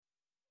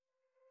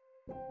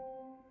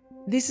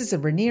This is a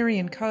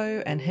Ranieri &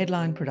 Co. and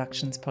Headline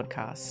Productions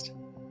podcast.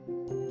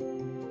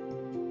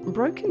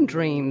 Broken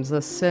dreams are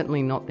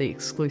certainly not the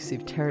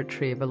exclusive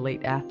territory of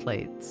elite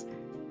athletes.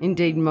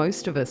 Indeed,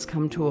 most of us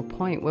come to a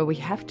point where we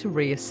have to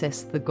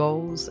reassess the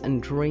goals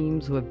and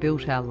dreams we've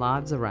built our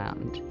lives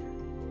around.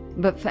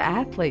 But for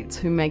athletes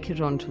who make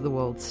it onto the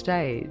world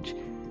stage,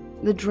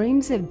 the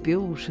dreams they've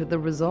built are the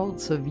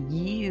results of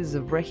years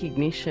of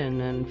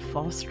recognition and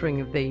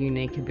fostering of their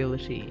unique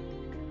ability.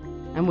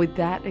 And with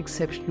that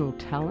exceptional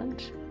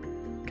talent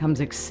comes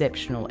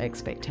exceptional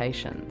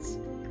expectations.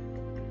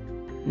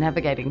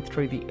 Navigating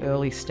through the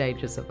early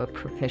stages of a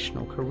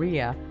professional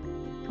career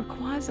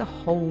requires a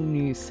whole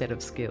new set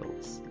of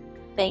skills.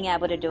 Being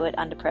able to do it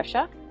under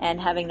pressure and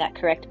having that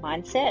correct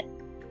mindset,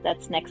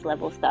 that's next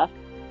level stuff.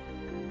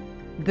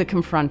 The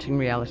confronting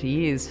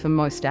reality is, for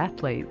most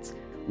athletes,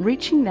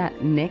 reaching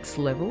that next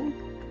level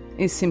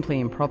is simply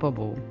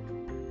improbable.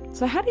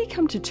 So how do you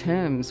come to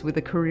terms with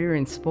a career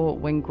in sport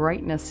when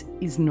greatness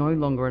is no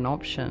longer an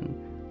option?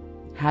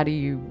 How do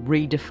you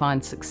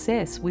redefine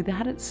success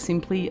without it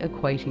simply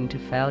equating to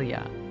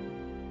failure?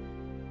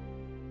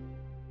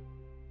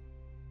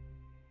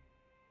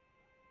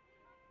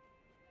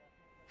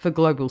 For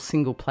global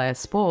single-player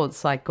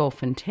sports like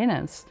golf and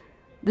tennis,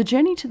 the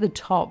journey to the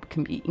top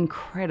can be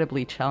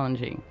incredibly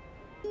challenging.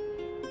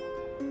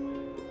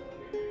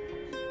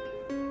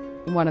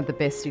 One of the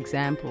best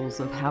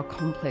examples of how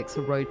complex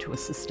a road to a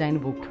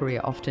sustainable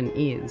career often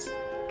is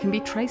can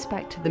be traced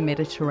back to the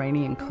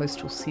Mediterranean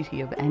coastal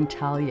city of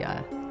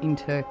Antalya in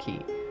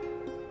Turkey.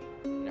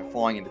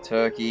 Flying into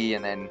Turkey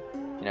and then,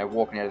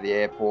 walking out of the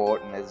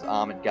airport and there's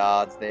armoured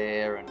guards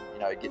there and,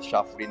 get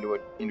shuffled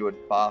into a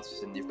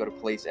bus and you've got a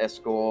police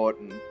escort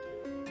and,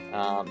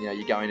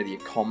 you go into the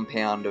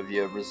compound of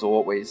your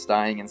resort where you're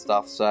staying and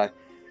stuff. So,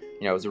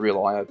 it was a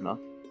real eye-opener.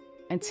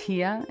 It's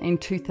here in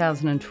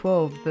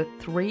 2012 that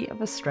three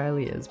of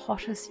Australia's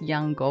hottest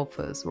young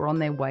golfers were on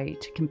their way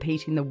to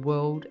compete in the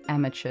World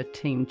Amateur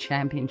Team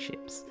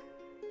Championships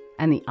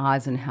and the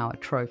Eisenhower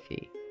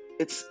Trophy.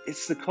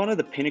 It's the kind of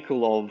the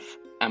pinnacle of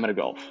amateur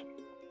golf.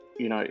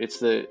 It's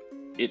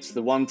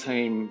the one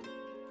team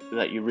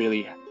that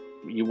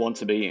you want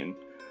to be in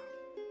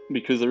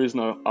because there is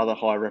no other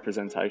high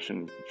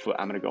representation for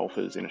amateur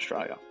golfers in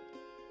Australia.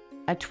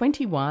 At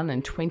 21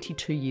 and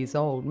 22 years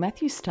old,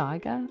 Matthew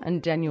Steiger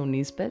and Daniel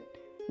Nisbet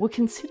were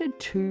considered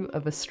two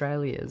of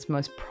Australia's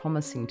most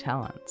promising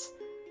talents.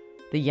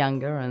 The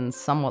younger and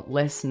somewhat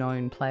less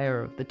known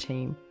player of the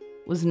team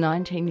was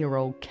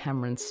 19-year-old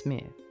Cameron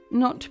Smith.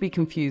 Not to be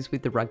confused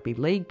with the rugby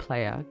league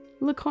player,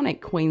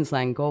 laconic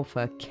Queensland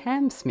golfer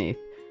Cam Smith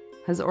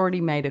has already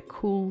made a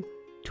cool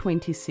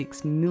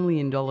 $26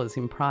 million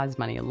in prize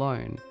money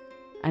alone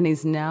and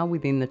is now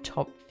within the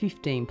top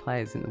 15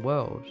 players in the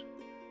world.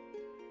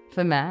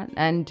 For Matt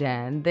and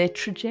Dan, their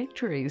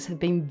trajectories have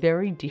been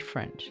very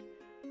different.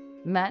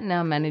 Matt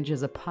now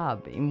manages a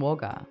pub in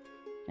Wagga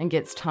and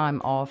gets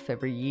time off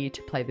every year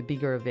to play the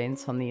bigger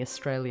events on the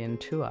Australian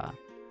tour.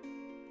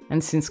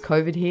 And since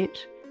COVID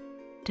hit,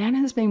 Dan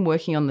has been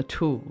working on the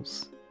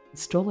tools,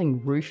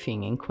 installing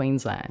roofing in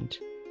Queensland.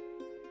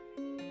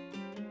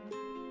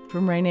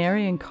 From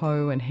Ranieri &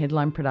 Co. and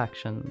Headline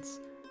Productions,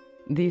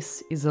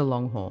 this is The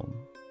Long Haul,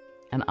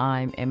 and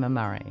I'm Emma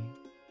Murray.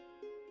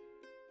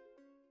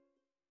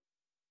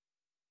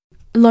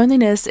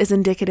 Loneliness is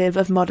indicative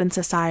of modern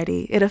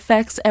society. It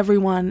affects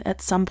everyone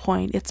at some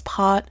point. It's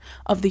part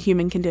of the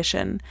human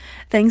condition.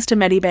 Thanks to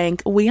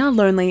Medibank, We Are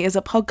Lonely is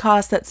a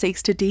podcast that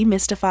seeks to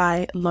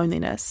demystify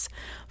loneliness.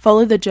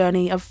 Follow the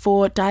journey of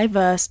four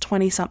diverse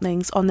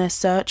 20-somethings on their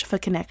search for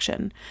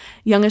connection.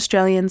 Young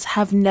Australians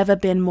have never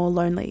been more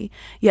lonely,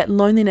 yet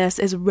loneliness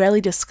is rarely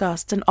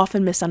discussed and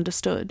often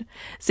misunderstood.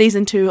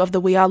 Season 2 of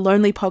the We Are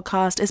Lonely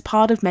podcast is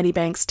part of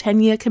Medibank's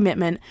 10-year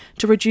commitment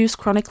to reduce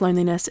chronic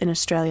loneliness in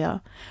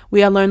Australia.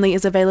 We Are Lonely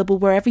is available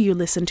wherever you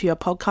listen to your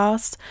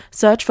podcasts.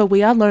 Search for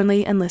We Are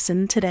Lonely and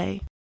listen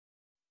today.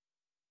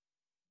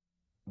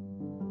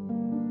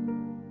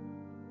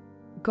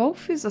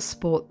 Golf is a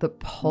sport that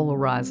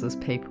polarises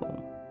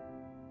people.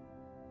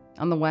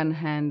 On the one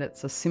hand,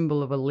 it's a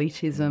symbol of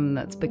elitism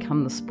that's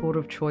become the sport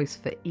of choice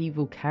for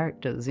evil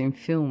characters in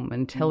film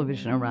and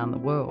television around the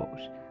world.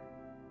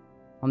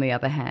 On the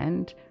other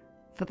hand,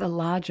 for the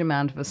large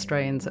amount of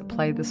Australians that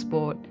play the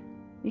sport,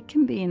 it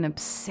can be an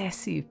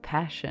obsessive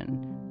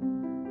passion.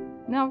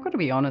 Now, I've got to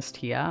be honest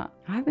here,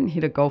 I haven't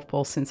hit a golf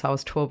ball since I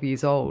was 12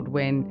 years old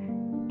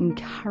when,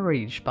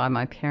 encouraged by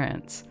my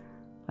parents,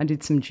 I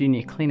did some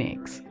junior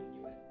clinics.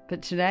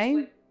 But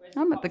today,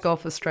 I'm at the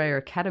Golf Australia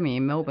Academy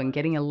in Melbourne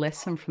getting a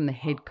lesson from the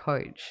head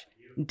coach,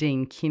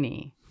 Dean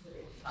Kinney.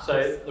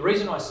 So the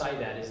reason I say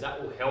that is that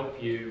will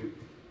help you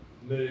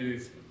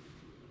move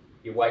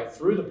your weight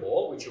through the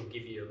ball, which will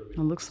give you a little bit...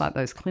 It looks like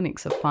those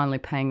clinics are finally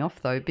paying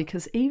off though,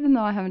 because even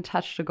though I haven't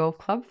touched a golf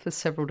club for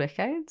several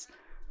decades,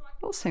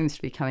 it all seems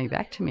to be coming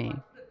back to me.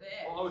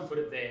 I would put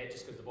it there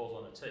just because the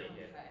ball's on a tee,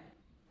 yeah.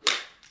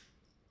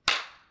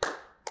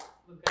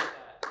 Look at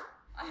that.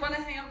 I want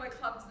to hang up my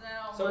clubs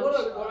now.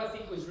 So what I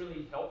think was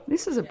really helpful.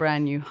 This is a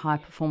brand new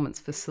high-performance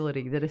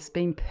facility that has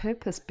been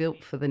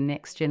purpose-built for the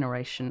next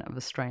generation of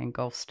Australian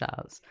golf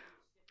stars.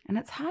 And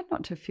it's hard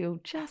not to feel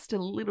just a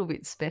little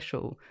bit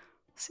special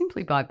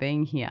simply by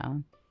being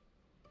here.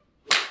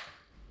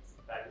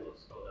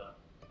 Fabulous, well done.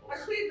 I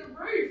Awesome. cleared the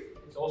roof.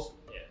 It's awesome,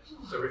 yeah,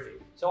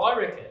 terrific. So I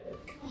reckon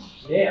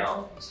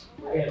now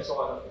we're going to try it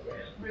off the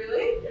ground.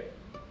 Really? Yeah.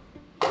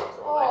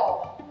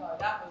 Oh, no,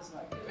 that was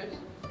no good.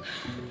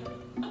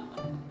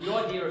 The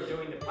idea of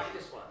doing the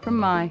practice one. From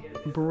my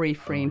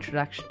brief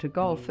reintroduction to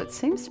golf, it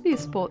seems to be a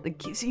sport that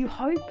gives you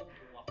hope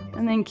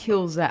and then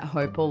kills that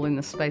hope all in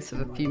the space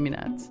of a few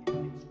minutes.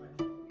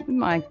 With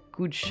my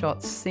good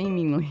shots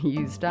seemingly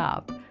used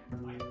up,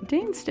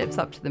 Dean steps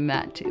up to the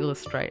mat to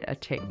illustrate a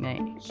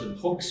technique. Some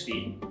hook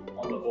spin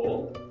on the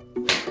ball.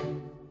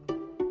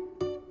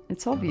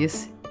 It's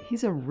obvious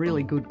he's a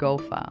really good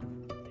golfer.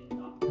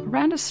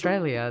 Around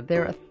Australia,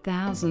 there are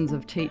thousands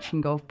of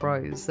teaching golf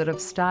pros that have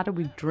started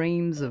with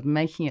dreams of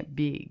making it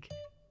big.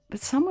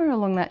 But somewhere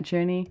along that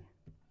journey,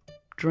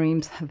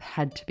 dreams have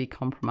had to be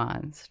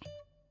compromised.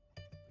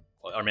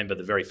 I remember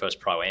the very first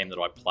Pro-Am that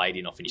I played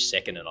in, I finished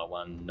second and I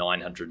won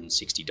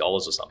 $960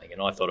 or something.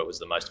 And I thought it was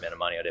the most amount of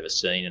money I'd ever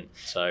seen. And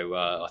so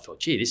I thought,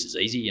 gee, this is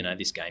easy. You know,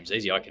 this game's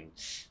easy. I can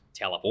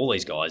towel up all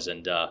these guys.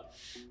 And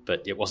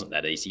but it wasn't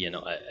that easy. And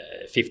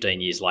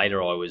 15 years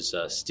later, I was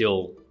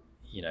still,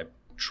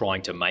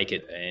 trying to make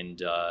it. And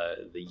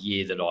the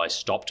year that I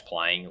stopped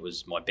playing, it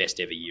was my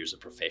best ever year as a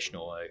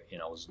professional. I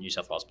was New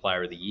South Wales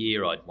Player of the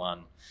Year. I'd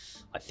won,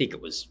 I think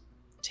it was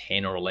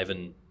 10 or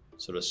 11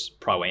 sort of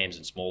Pro-Ams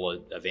and smaller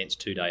events,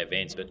 2-day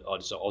events. But I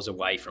was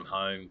away from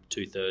home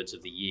 2/3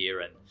 of the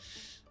year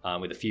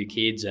and with a few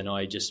kids, and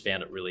I just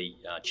found it really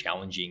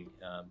challenging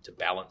to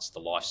balance the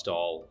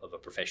lifestyle of a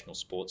professional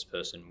sports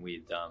person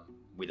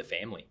with a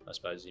family, I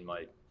suppose, in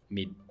my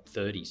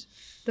mid-30s.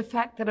 The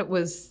fact that it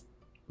was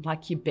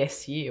like your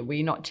best year, were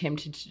you not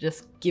tempted to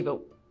just give it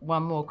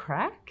one more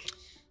crack?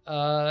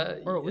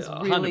 Or it was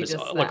really 100%.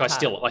 just like that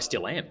I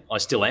still am. I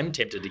still am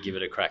tempted to give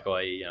it a crack.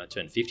 I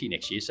turn 50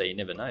 next year, so you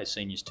never know.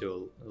 Seniors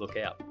too, look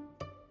out.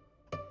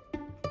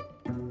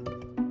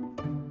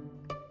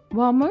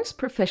 While most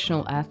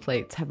professional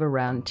athletes have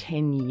around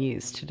 10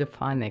 years to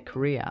define their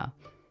career,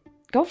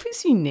 golf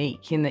is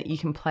unique in that you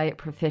can play it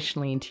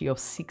professionally into your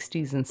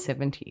 60s and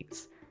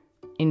 70s.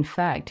 In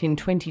fact, in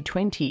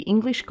 2020,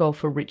 English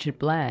golfer Richard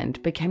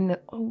Bland became the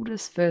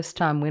oldest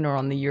first-time winner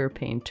on the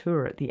European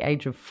Tour at the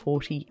age of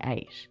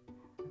 48.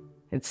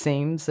 It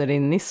seems that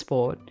in this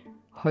sport,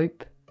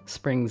 hope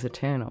springs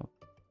eternal.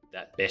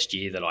 That best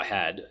year that I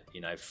had,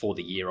 for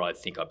the year, I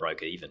think I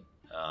broke even,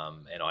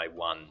 and I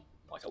won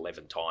like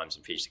 11 times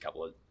and finished a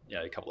couple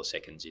of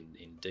seconds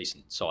in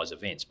decent size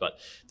events. But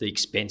the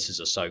expenses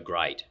are so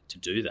great to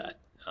do that.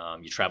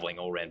 You're travelling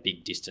all around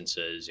big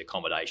distances,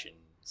 accommodation.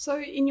 So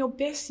in your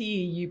best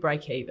year, you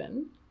break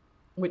even,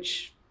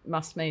 which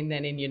must mean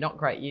then in your not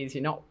great years,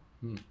 you're not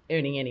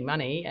earning any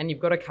money and you've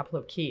got a couple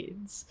of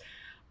kids.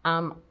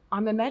 I'm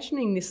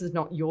imagining this is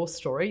not your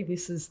story.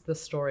 This is the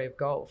story of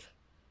golf.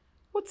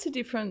 What's the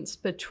difference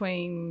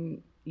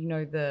between,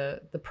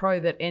 the pro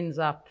that ends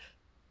up,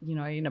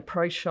 in a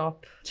pro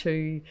shop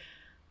to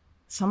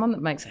someone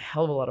that makes a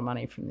hell of a lot of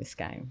money from this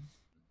game?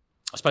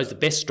 I suppose the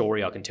best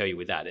story I can tell you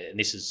with that, and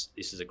this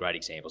is a great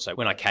example. So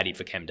when I caddied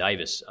for Cam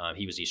Davis,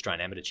 he was the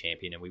Australian Amateur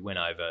Champion, and we went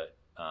over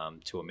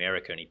to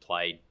America, and he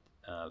played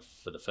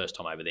for the first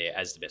time over there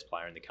as the best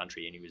player in the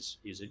country, and he was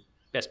the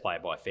best player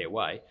by a fair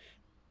way.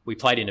 We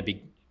played in a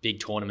big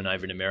tournament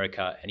over in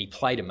America, and he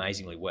played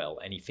amazingly well,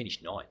 and he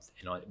finished ninth.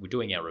 And we're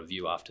doing our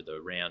review after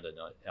the round and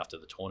after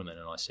the tournament,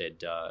 and I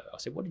said,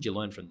 what did you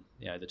learn from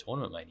the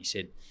tournament, mate? And he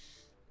said,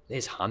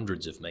 there's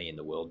hundreds of me in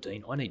the world,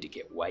 Dean. I need to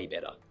get way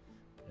better.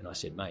 And I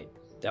said, mate,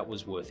 that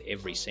was worth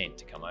every cent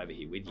to come over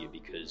here with you,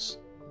 because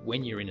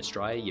when you're in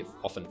Australia, you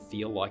often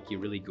feel like you're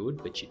really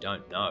good, but you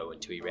don't know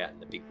until you're out in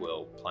the big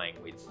world playing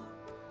with,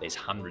 there's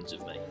hundreds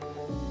of me.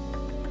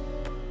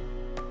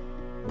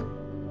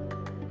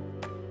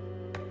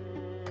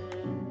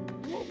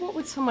 What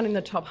would someone in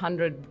the top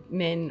 100,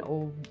 men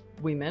or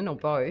women or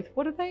both,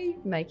 what are they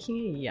making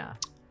a year?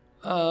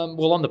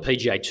 Well, on the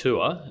PGA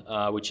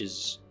Tour, which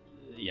is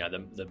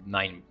the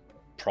main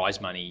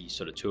prize money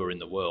sort of tour in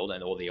the world,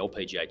 or the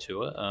LPGA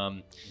Tour,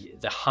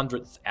 the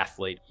 100th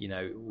athlete,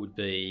 would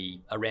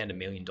be around $1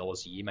 million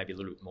a year, maybe a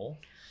little bit more.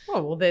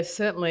 Oh, well, they're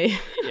certainly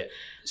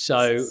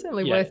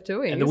certainly worth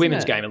doing. And the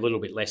women's game a little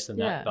bit less than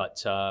that,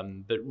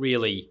 but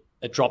really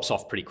it drops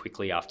off pretty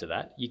quickly after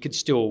that. You could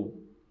still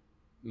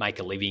make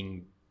a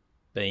living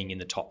being in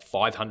the top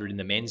 500 in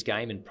the men's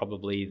game, and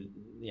probably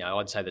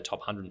I'd say the top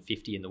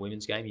 150 in the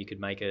women's game. You could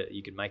make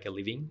a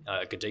living,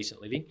 a decent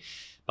living,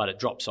 but it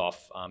drops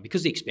off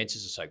because the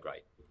expenses are so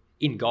great.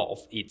 In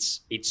golf,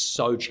 it's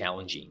so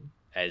challenging,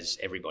 as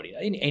everybody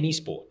in any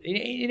sport, in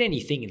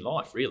anything in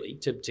life really,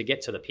 to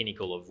get to the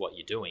pinnacle of what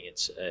you're doing.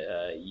 It's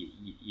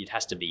it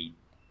has to be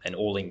an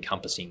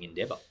all-encompassing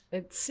endeavour.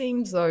 It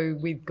seems though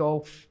with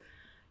golf,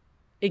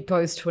 it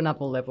goes to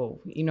another level.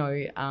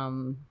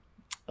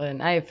 An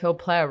AFL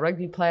player,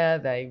 rugby player,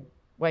 they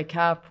wake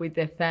up with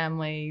their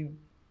family.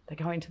 They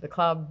go into the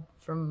club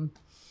from,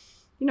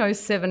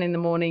 7 in the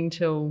morning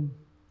till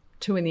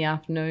 2 in the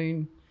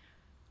afternoon.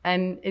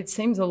 And it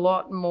seems a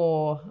lot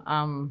more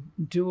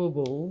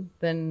doable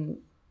than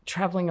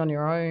traveling on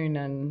your own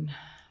and,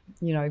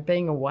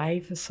 being away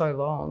for so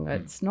long.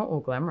 It's not all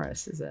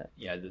glamorous, is it?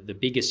 Yeah, the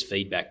biggest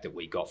feedback that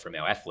we got from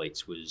our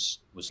athletes was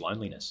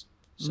loneliness.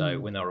 So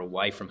when they were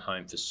away from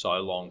home for so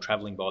long,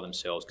 traveling by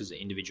themselves because it's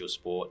an individual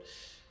sport,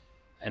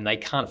 and they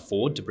can't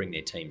afford to bring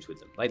their teams with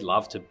them. They'd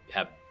love to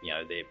have,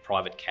 their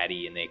private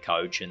caddy and their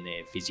coach and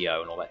their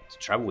physio and all that to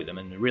travel with them,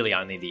 and really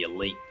only the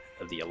elite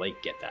of the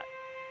elite get that.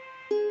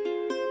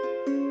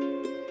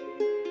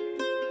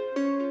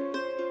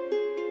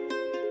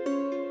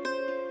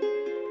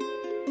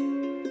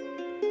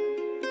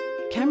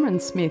 Cameron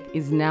Smith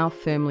is now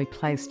firmly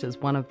placed as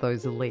one of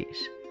those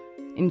elite.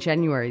 In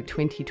January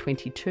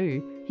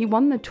 2022, he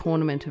won the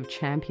Tournament of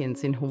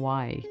Champions in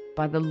Hawaii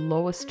by the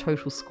lowest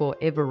total score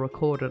ever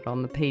recorded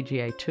on the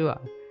PGA Tour.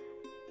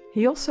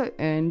 He also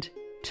earned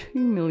 $2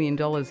 million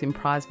in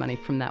prize money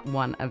from that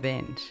one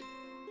event.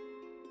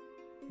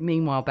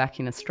 Meanwhile, back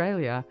in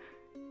Australia,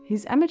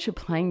 his amateur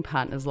playing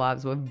partners'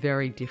 lives were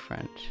very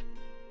different.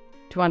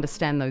 To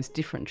understand those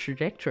different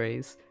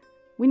trajectories,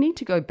 we need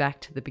to go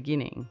back to the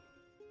beginning.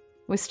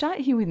 We'll start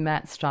here with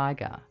Matt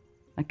Steiger,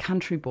 a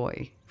country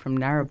boy from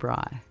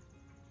Narrabri.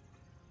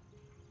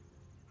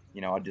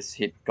 I just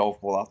hit golf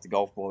ball after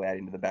golf ball out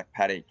into the back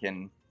paddock,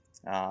 and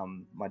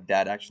my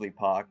dad actually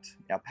parked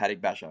our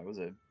paddock basher. It was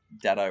a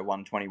Dado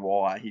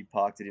 120Y. He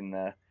parked it in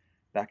the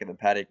back of the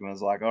paddock and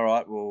was like, all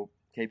right, we'll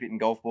keep hitting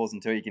golf balls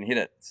until you can hit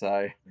it. So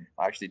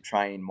I actually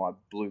trained my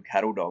blue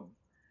cattle dog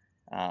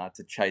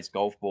to chase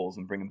golf balls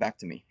and bring them back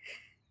to me.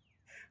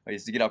 I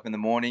used to get up in the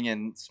morning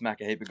and smack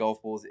a heap of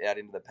golf balls out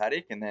into the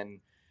paddock and then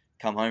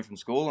come home from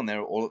school and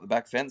they're all at the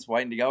back fence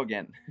waiting to go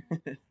again.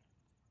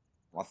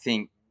 I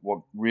think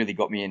what really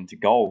got me into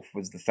golf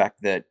was the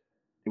fact that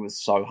it was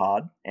so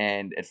hard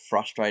and it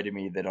frustrated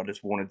me that I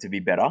just wanted to be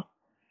better.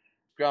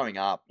 Growing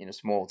up in a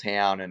small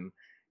town and,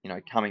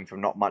 coming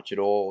from not much at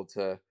all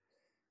to,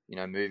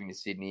 moving to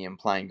Sydney and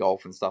playing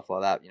golf and stuff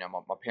like that,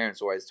 my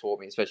parents always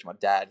taught me, especially my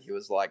dad, he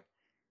was like,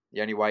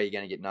 the only way you're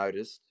going to get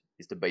noticed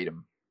is to beat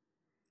them.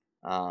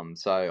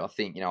 So I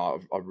think, I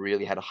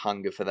really had a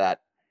hunger for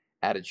that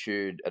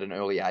attitude at an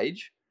early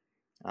age,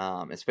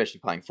 especially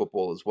playing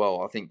football as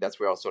well. I think that's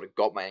where I sort of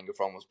got my anger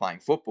from, was playing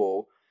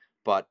football.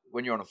 But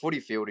when you're on a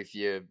footy field,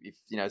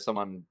 if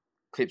someone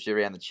clips you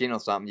around the chin or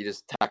something, you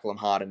just tackle them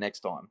harder next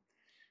time.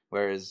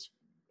 Whereas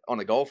on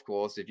a golf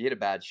course, if you hit a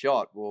bad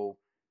shot, well,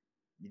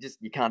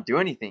 you can't do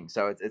anything.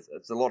 So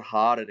it's a lot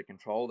harder to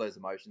control those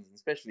emotions,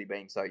 especially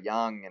being so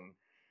young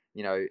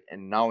and,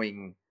 and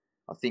knowing.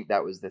 I think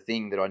that was the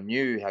thing, that I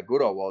knew how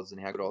good I was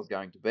and how good I was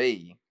going to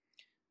be,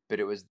 but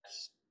it was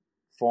this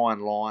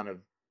fine line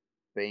of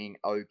being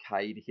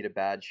okay to hit a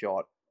bad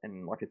shot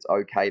and like it's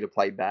okay to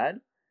play bad.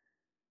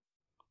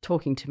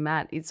 Talking to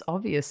Matt, it's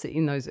obvious that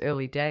in those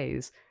early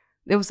days,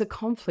 there was a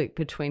conflict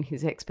between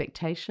his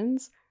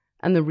expectations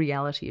and the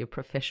reality of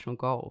professional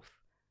golf.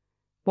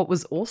 What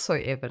was also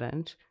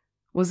evident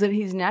was that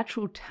his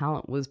natural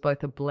talent was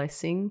both a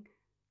blessing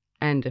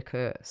and a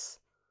curse.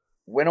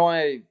 When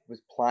I was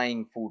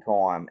playing full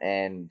time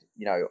and,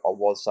 I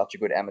was such a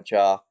good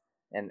amateur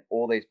and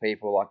all these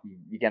people like,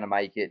 you're going to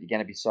make it, you're going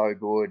to be so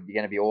good, you're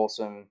going to be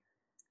awesome.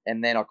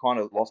 And then I kind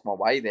of lost my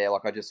way there.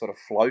 Like I just sort of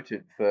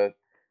floated for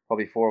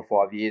probably 4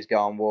 or 5 years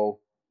going, well,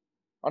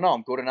 I know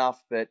I'm good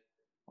enough, but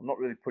I'm not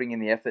really putting in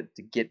the effort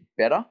to get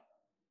better.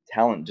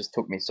 Talent just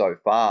took me so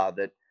far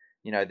that,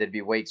 there'd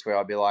be weeks where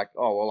I'd be like,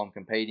 oh, well, I'm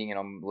competing and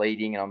I'm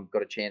leading and I've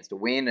got a chance to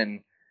win.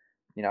 And,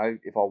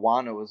 if I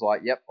won, it was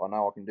like, yep, I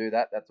know I can do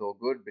that. That's all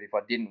good. But if I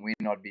didn't win,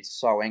 I'd be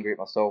so angry at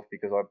myself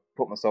because I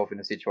put myself in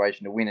a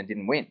situation to win and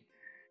didn't win.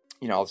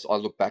 I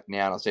look back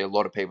now and I see a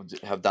lot of people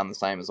have done the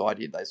same as I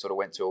did. They sort of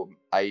went to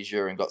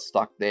Asia and got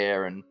stuck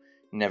there and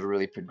never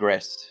really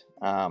progressed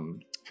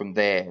from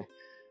there.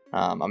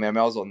 I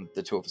was on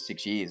the tour for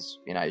 6 years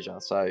in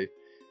Asia. So,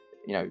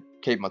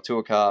 keeping my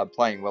tour card,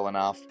 playing well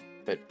enough,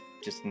 but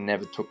just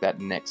never took that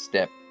next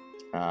step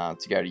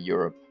to go to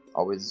Europe.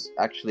 I was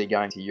actually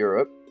going to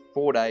Europe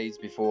 4 days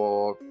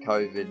before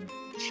COVID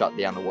shut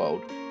down the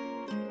world.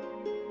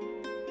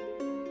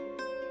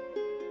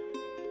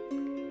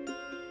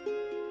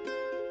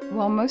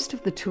 While most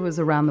of the tours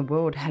around the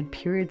world had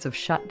periods of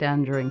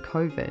shutdown during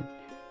COVID,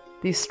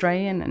 the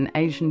Australian and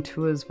Asian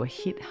tours were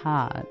hit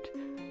hard.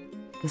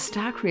 The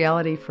stark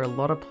reality for a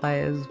lot of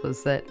players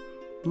was that,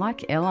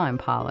 like airline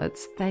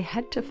pilots, they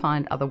had to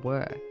find other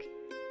work.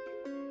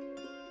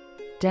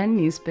 Dan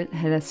Nisbet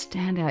had a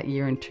standout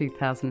year in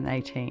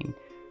 2018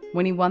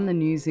 when he won the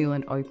New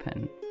Zealand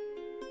Open.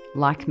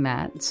 Like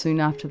Matt, soon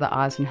after the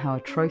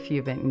Eisenhower Trophy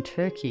event in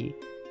Turkey,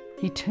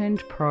 he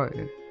turned pro.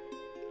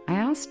 I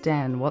asked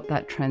Dan what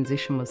that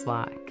transition was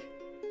like.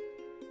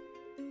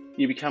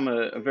 You become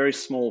a very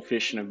small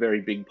fish in a very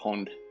big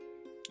pond.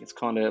 It's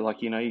kind of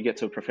like, you get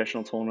to a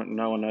professional tournament and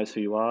no one knows who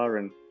you are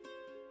and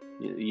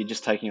you're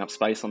just taking up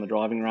space on the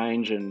driving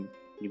range and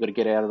you've got to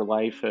get out of the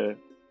way for,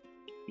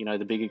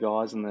 the bigger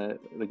guys and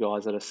the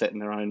guys that are set in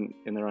their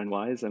own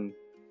ways. And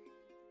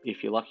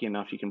if you're lucky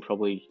enough, you can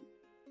probably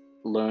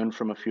learn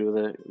from a few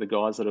of the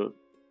guys that have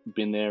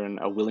been there and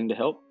are willing to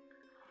help.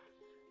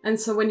 And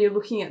so when you're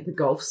looking at the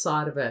golf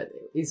side of it,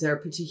 is there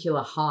a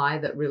particular high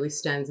that really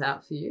stands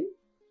out for you?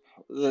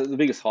 The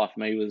biggest high for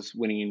me was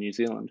winning in New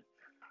Zealand.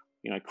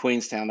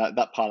 Queenstown,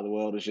 that part of the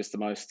world is just the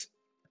most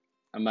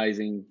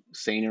amazing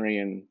scenery,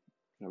 and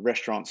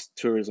restaurants,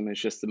 tourism is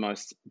just the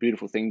most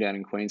beautiful thing down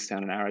in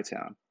Queenstown and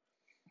Arrowtown.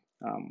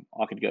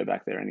 I could go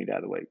back there any day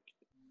of the week.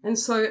 And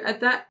so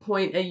at that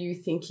point, are you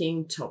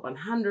thinking top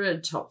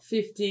 100, top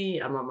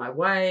 50, I'm on my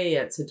way,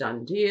 it's a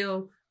done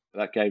deal?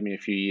 That gave me a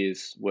few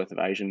years worth of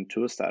Asian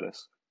tour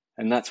status.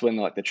 And that's when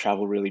the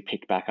travel really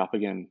picked back up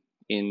again.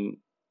 In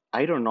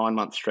 8 or 9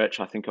 month stretch,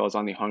 I think I was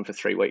only home for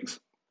 3 weeks.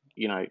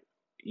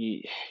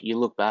 You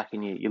look back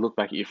and you look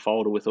back at your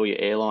folder with all your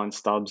airline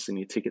stubs and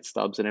your ticket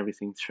stubs and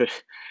everything through,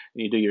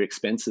 and you do your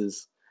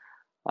expenses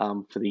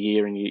for the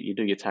year, and you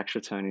do your tax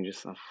return, and you're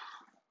just like,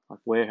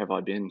 where have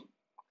I been?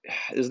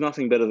 There's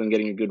nothing better than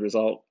getting a good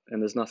result, and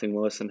there's nothing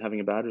worse than having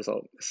a bad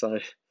result. So,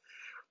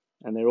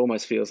 and there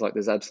almost feels like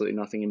there's absolutely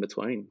nothing in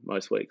between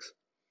most weeks,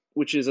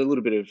 which is a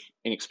little bit of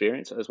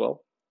inexperience as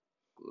well.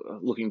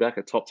 Looking back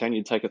at top 10,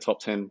 you'd take a top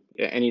 10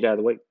 any day of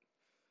the week.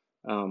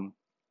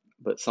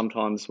 But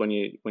sometimes when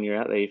you're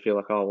out there, you feel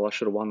like, oh, well, I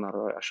should have won that,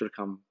 or I should have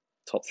come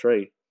top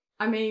 3.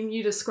 I mean,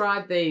 you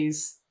describe the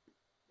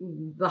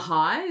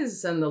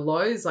highs and the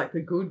lows, like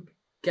the good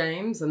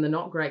games and the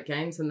not great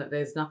games, and that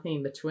there's nothing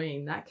in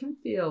between. That can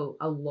feel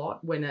a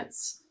lot when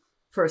it's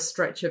for a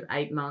stretch of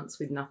 8 months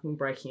with nothing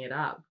breaking it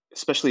up.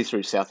 Especially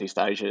through Southeast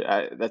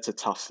Asia, that's a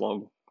tough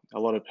slog. A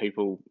lot of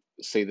people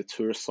see the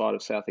tourist side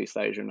of Southeast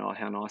Asia and know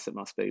how nice it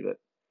must be, but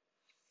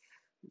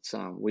it's,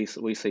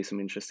 we see some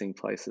interesting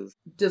places.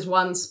 Does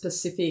one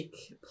specific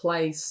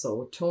place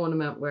or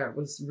tournament where it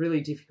was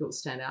really difficult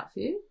stand out for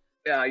you?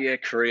 Yeah,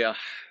 Korea.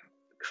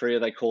 Korea,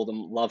 they call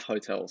them love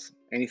hotels.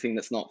 Anything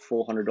that's not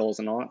 $400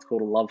 a night, it's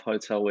called a love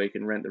hotel, where you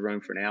can rent the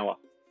room for an hour.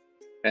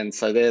 And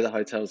so they're the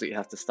hotels that you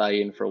have to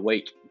stay in for a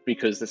week,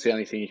 because that's the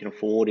only thing you can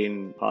afford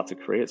in parts of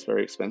Korea. It's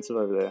very expensive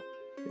over there.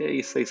 Yeah,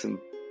 you see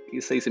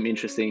some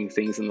interesting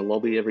things in the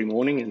lobby every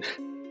morning and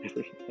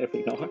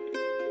every night.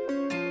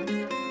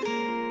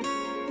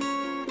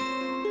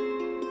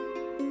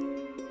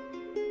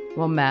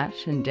 While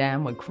Matt and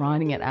Dan were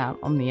grinding it out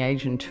on the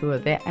Asian tour,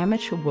 their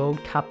amateur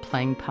World Cup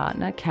playing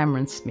partner,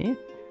 Cameron Smith,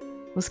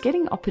 was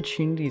getting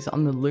opportunities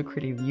on the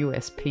lucrative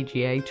US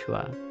PGA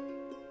Tour.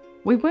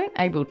 We weren't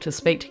able to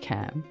speak to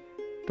Cam,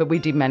 but we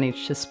did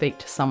manage to speak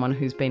to someone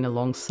who's been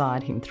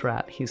alongside him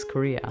throughout his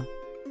career.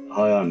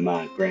 Hi, I'm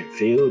Grant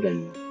Field,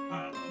 and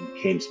I'm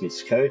Cam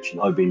Smith's coach,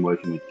 and I've been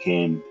working with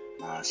Cam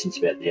since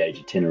about the age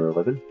of 10 or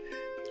 11.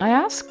 I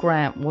asked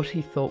Grant what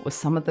he thought were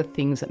some of the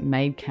things that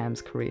made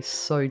Cam's career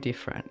so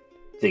different.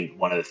 I think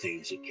one of the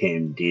things that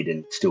Cam did,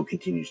 and still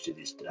continues to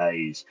this day,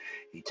 is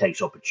he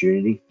takes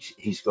opportunity.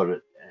 He's got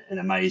an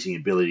amazing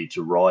ability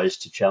to rise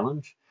to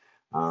challenge.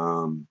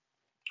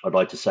 I'd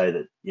like to say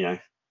that,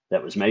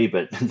 that was me,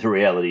 but the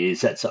reality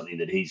is that's something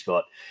that he's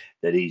got,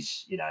 that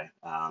he's,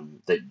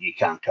 that you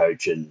can't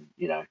coach, and,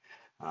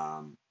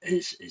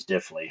 has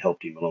definitely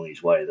helped him along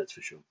his way, that's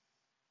for sure.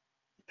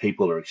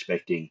 People are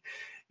expecting,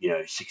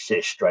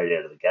 success straight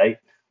out of the gate,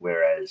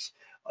 whereas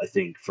I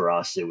think for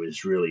us there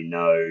was really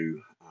no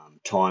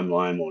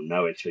timeline or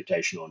no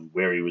expectation on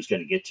where he was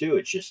going to get to.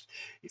 It's just,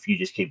 if you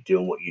just keep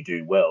doing what you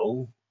do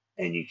well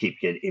and you keep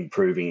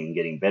improving and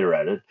getting better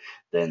at it,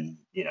 then,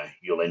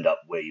 you'll end up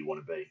where you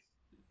want to be.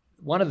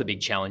 One of the big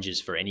challenges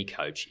for any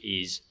coach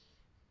is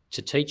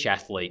to teach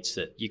athletes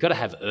that you've got to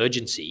have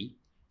urgency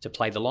to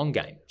play the long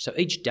game. So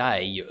each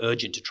day you're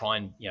urgent to try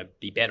and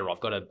be better.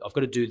 I've got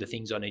to do the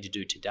things I need to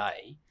do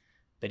today.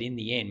 But in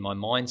the end, my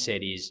mindset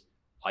is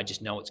I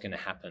just know it's going to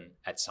happen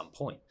at some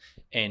point.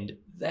 And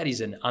that is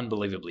an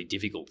unbelievably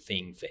difficult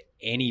thing for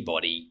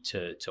anybody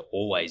to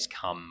always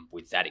come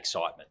with that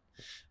excitement,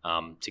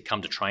 to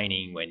come to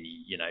training when,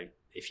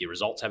 if your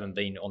results haven't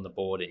been on the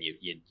board, and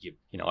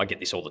I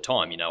get this all the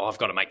time, I've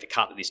got to make the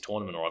cut at this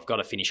tournament, or I've got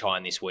to finish high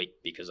in this week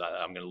because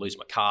I'm going to lose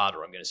my card,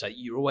 or I'm going to say,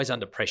 you're always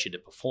under pressure to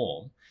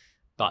perform.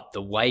 But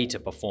the way to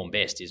perform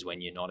best is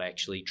when you're not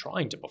actually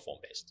trying to perform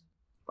best.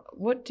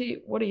 What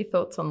are your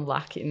thoughts on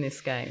luck in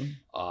this game?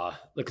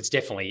 Look,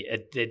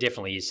 there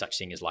definitely is such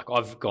thing as luck.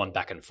 I've gone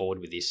back and forward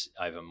with this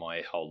over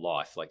my whole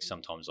life. Like,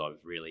 sometimes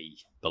I've really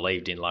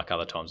believed in luck.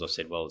 Other times I've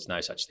said, well, there's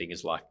no such thing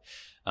as luck.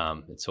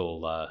 It's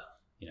all,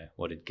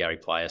 what did Gary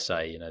Player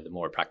say? The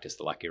more I practice,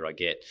 the luckier I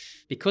get.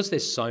 Because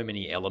there's so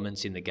many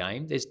elements in the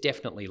game, there's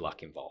definitely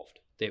luck involved.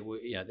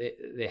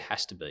 There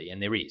has to be,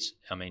 and there is.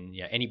 I mean,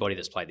 anybody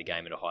that's played the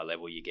game at a high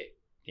level, you get,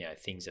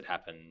 things that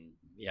happen,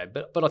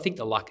 but I think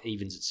the luck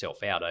evens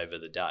itself out over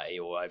the day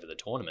or over the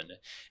tournament.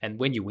 And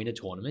when you win a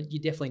tournament, you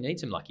definitely need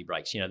some lucky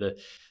breaks.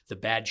 The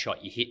bad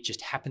shot you hit just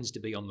happens to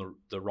be on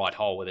the right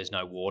hole where there's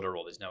no water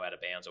or there's no out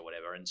of bounds or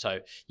whatever. And so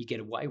you get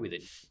away with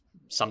it.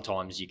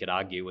 Sometimes you could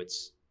argue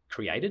it's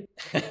created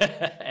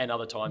and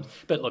other times.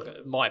 But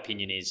look, my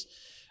opinion is,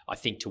 I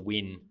think to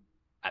win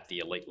at the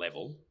elite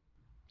level,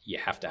 you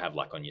have to have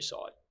luck on your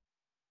side.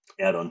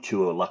 Out on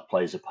tour, luck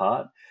plays a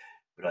part,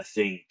 but I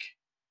think,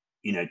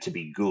 to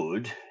be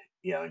good,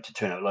 and to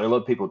turn out, like a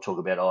lot of people talk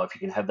about, if you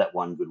can have that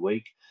one good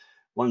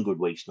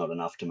week's not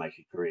enough to make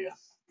a career,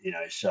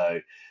 so,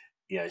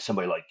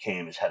 somebody like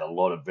Cam has had a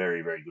lot of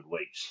very, very good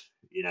weeks,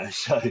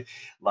 so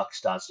luck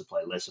starts to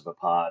play less of a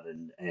part,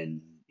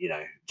 and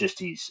just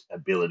his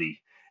ability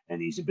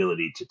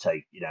to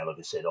take, like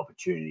I said,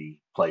 opportunity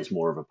plays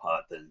more of a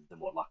part than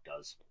what luck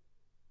does.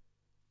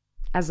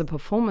 As a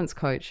performance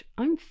coach,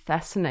 I'm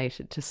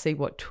fascinated to see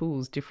what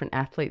tools different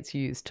athletes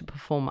use to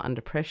perform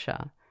under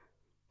pressure.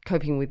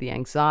 Coping with the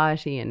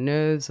anxiety and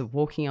nerves of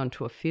walking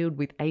onto a field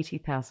with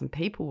 80,000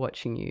 people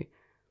watching you,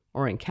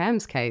 or in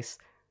Cam's case,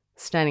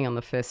 standing on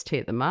the first tee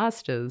at the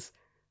Masters,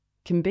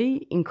 can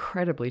be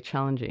incredibly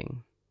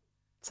challenging.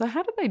 So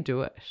how do they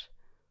do it?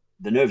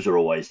 The nerves are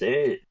always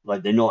there.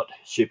 Like, they're not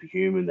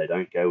superhuman. They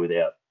don't go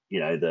without,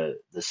 the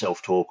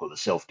self-talk or the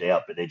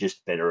self-doubt, but they're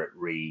just better at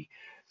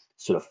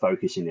sort of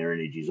focusing their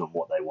energies on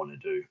what they want to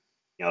do.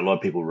 A lot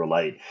of people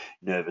relate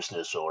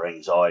nervousness or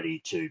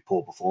anxiety to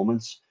poor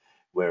performance,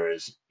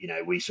 whereas,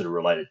 we sort of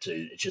relate it to,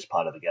 it's just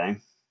part of the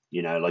game.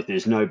 Like,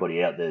 there's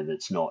nobody out there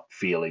that's not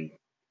feeling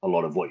a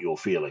lot of what you're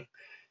feeling.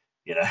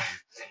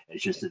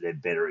 It's just that they're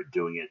better at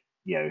doing it,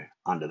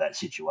 under that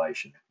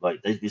situation.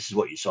 Like, this is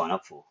what you sign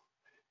up for.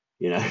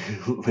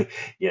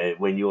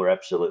 When you're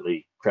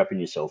absolutely crapping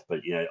yourself,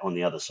 but, on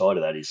the other side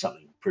of that is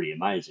something pretty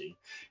amazing,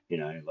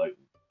 like,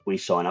 we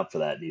sign up for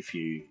that. And if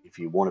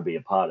you want to be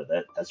a part of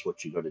that, that's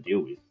what you've got to deal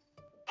with.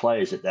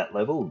 Players at that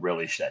level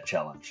relish that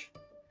challenge,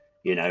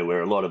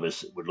 where a lot of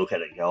us would look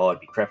at it and go, I'd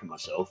be crapping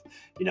myself.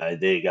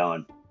 They're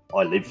going,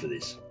 I live for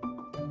this.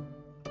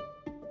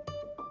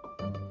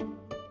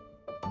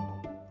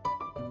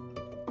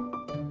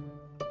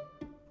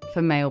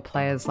 For male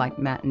players like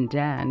Matt and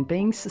Dan,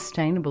 being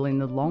sustainable in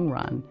the long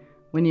run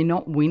when you're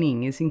not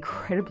winning is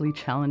incredibly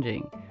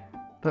challenging.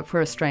 But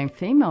for Australian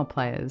female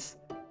players,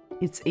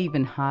 it's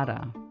even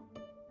harder.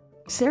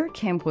 Sarah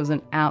Kemp was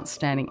an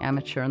outstanding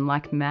amateur, and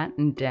like Matt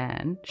and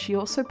Dan, she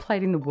also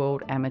played in the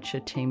World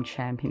Amateur Team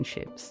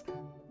Championships.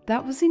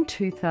 That was in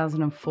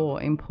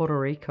 2004 in Puerto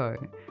Rico.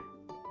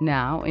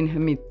 Now, in her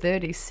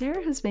mid-30s,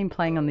 Sarah has been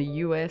playing on the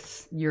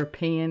US,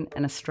 European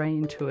and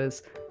Australian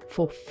tours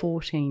for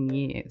 14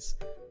 years.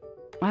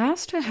 I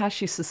asked her how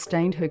she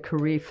sustained her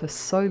career for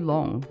so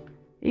long,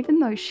 even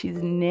though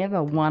she's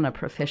never won a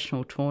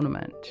professional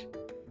tournament.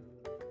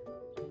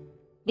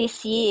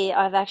 This year,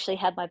 I've actually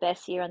had my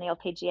best year on the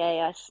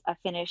LPGA. I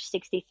finished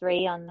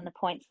 63 on the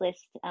points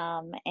list,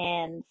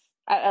 and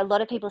a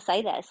lot of people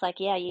say that. It's like,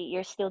 yeah,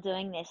 you're still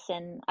doing this,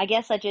 and I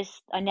guess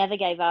I never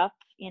gave up,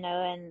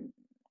 and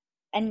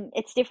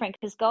it's different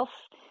because golf,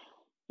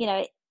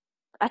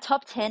 a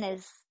top 10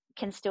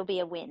 can still be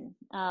a win.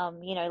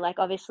 Like,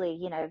 obviously,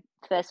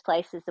 first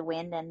place is a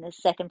win, and the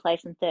second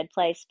place and third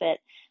place, but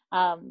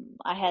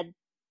I had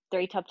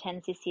 3 top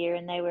 10s this year,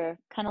 and they were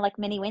kind of like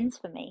mini wins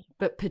for me.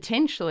 But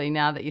potentially,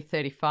 now that you're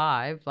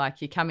 35,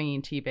 like, you're coming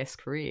into your best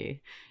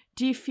career,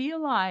 do you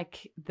feel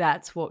like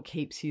that's what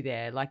keeps you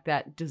there? Like,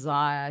 that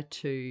desire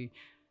to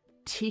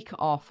tick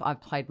off,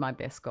 I've played my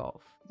best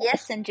golf?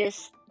 Yes, and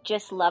just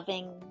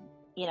loving,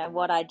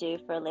 what I do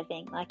for a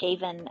living. Like,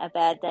 even a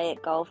bad day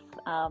at golf,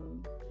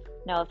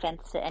 no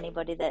offense to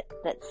anybody that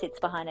sits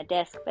behind a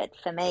desk, but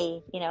for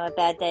me, a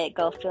bad day at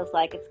golf feels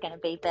like it's going to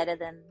be better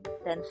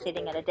than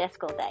sitting at a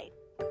desk all day.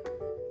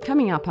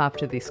 Coming up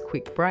after this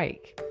quick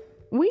break,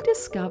 we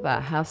discover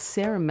how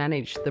Sarah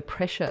managed the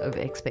pressure of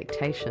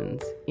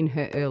expectations in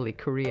her early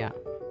career.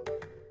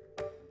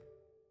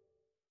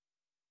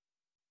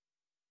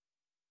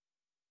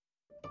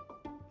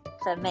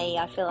 For me,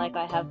 I feel like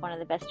I have one of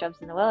the best jobs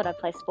in the world. I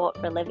play sport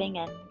for a living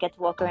and get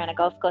to walk around a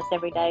golf course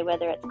every day,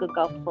 whether it's good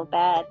golf or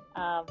bad.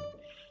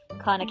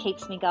 Kind of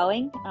keeps me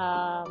going,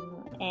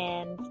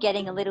 and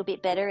getting a little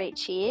bit better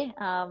each year,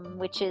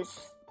 which is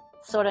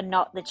sort of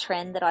not the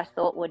trend that I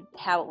thought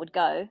how it would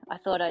go. I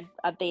thought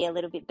I'd be a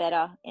little bit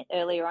better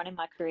earlier on in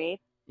my career.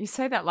 You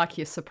say that like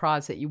you're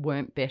surprised that you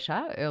weren't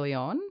better early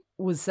on.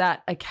 Was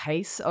that a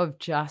case of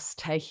just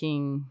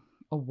taking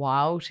a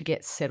while to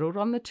get settled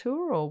on the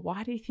tour, or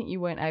why do you think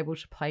you weren't able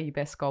to play your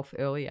best golf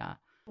earlier?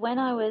 When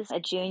I was a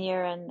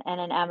junior and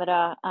an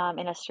amateur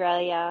in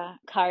Australia,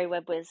 Kari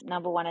Webb was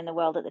number 1 in the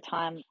world at the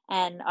time.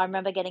 And I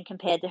remember getting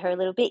compared to her a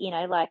little bit,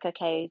 like,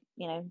 okay,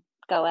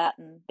 go out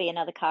and be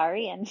another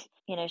Kari. And,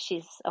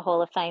 she's a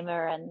Hall of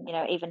Famer, and,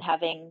 even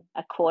having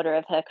a quarter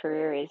of her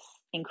career is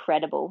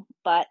incredible.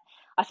 But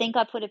I think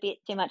I put a bit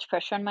too much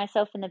pressure on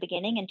myself in the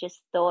beginning and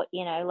just thought,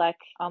 like,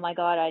 oh my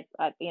God,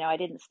 I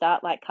didn't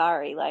start like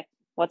Kari. Like,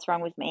 what's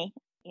wrong with me?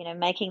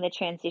 Making the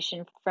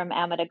transition from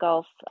amateur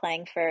golf,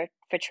 playing for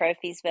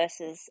trophies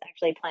versus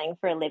actually playing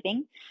for a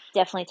living,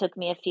 definitely took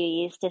me a few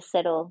years to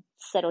settle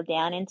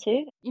down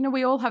into.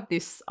 We all have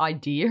this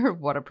idea of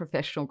what a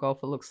professional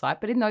golfer looks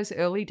like, but in those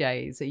early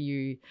days, are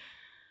you,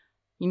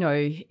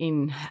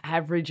 in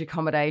average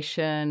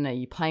accommodation? Are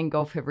you playing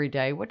golf every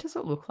day? What does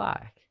it look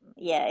like?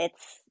 Yeah,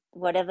 it's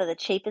whatever the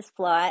cheapest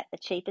flight, the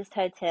cheapest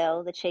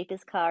hotel, the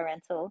cheapest car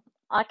rental.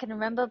 I can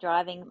remember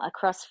driving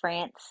across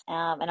France,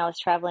 and I was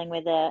traveling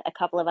with a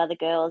couple of other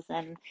girls,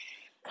 and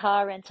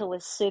car rental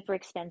was super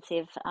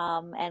expensive,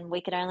 and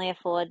we could only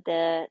afford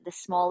the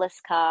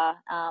smallest car.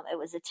 It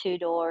was a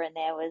two-door, and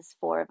there was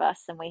four of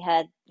us, and we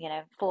had,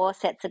 four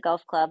sets of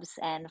golf clubs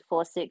and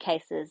four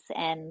suitcases,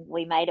 and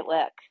we made it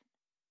work.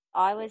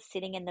 I was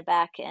sitting in the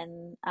back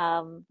and,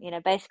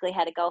 basically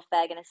had a golf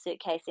bag and a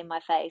suitcase in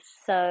my face.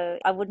 So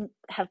I wouldn't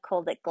have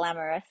called it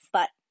glamorous,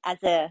 but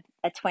as a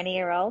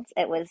 20-year-old,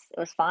 it was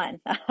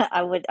fine.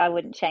 I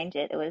wouldn't change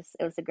it. It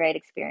was a great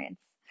experience.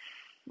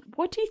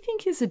 What do you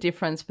think is the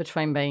difference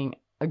between being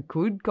a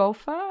good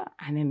golfer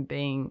and then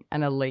being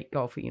an elite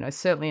golfer?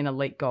 Certainly an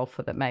elite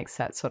golfer that makes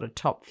that sort of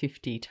top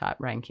 50 type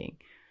ranking.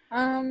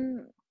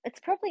 It's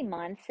probably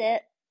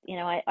mindset.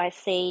 I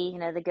see,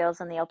 the girls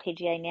on the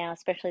LPGA now,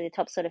 especially the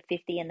top sort of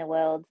 50 in the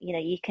world,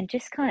 you can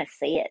just kind of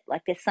see it.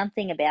 Like there's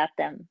something about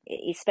them,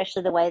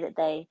 especially the way that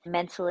they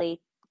mentally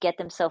get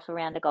themselves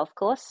around a golf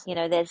course.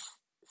 There's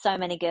so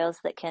many girls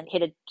that can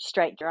hit a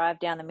straight drive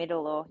down the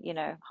middle or,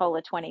 hole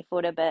a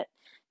 20-footer, but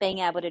being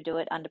able to do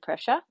it under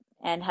pressure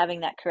and having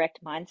that correct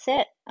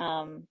mindset,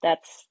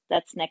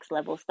 that's next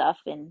level stuff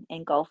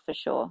in golf for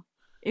sure.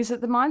 Is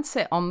it the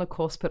mindset on the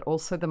course, but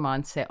also the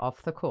mindset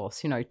off the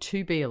course,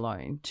 to be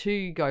alone,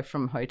 to go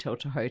from hotel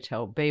to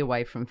hotel, be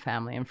away from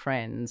family and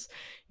friends,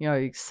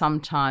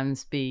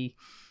 sometimes be,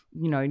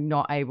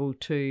 not able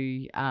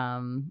to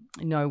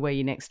know where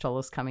your next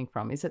dollar's coming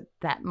from? Is it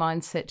that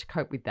mindset to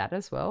cope with that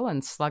as well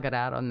and slug it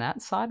out on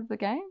that side of the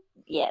game?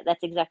 Yeah,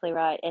 that's exactly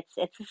right. It's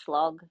a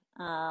slog,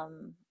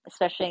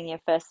 especially in your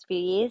first few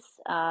years.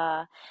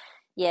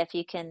 If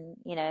you can,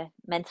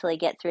 mentally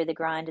get through the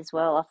grind as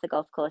well off the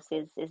golf course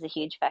is a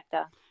huge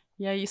factor.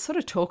 Yeah, you sort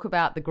of talk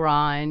about the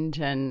grind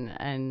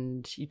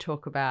and you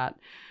talk about,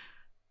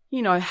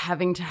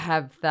 having to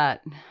have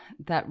that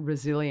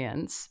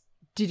resilience.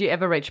 Did you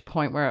ever reach a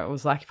point where it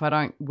was like, if I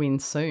don't win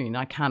soon,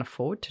 I can't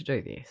afford to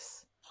do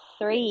this?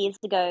 3 years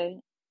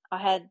ago, I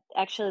had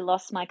actually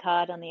lost my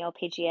card on the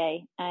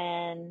LPGA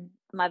and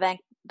my bank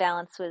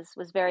balance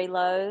was very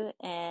low,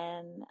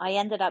 and I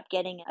ended up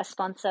getting a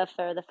sponsor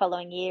for the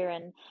following year,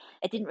 and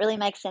it didn't really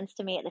make sense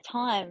to me at the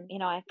time.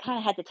 I kind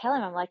of had to tell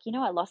him, I'm like,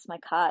 I lost my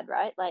card,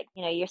 right? Like,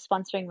 you're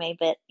sponsoring me,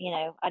 but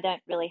I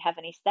don't really have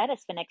any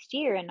status for next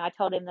year. And I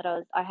told him that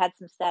I had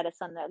some status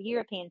on the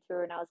European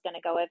tour and I was going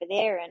to go over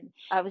there, and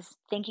I was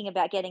thinking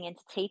about getting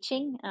into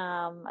teaching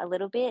a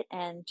little bit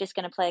and just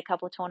going to play a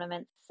couple of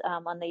tournaments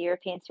on the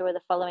European tour the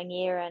following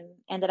year, and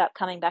ended up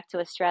coming back to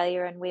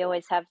Australia. And we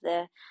always have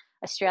the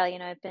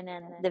Australian Open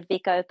and the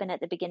Vic Open at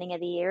the beginning of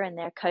the year, and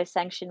they're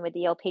co-sanctioned with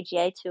the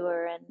LPGA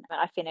Tour, and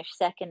I finished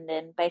second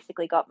and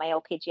basically got my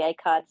LPGA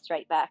card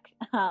straight back.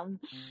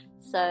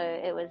 So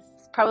it was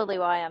probably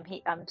why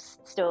I'm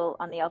still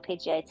on the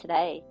LPGA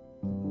today.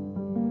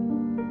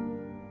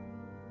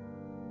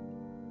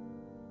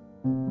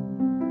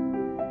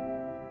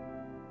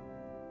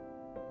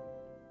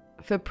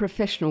 For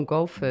professional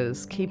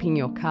golfers, keeping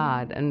your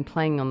card and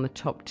playing on the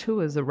top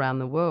tours around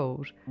the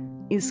world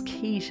is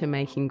key to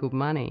making good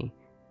money.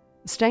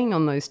 Staying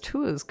on those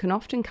tours can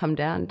often come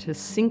down to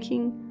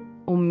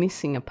sinking or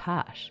missing a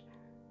putt.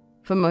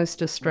 For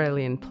most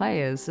Australian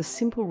players, the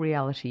simple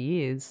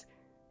reality is,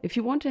 if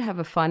you want to have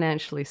a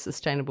financially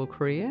sustainable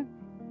career,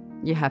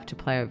 you have to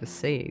play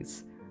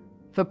overseas.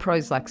 For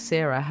pros like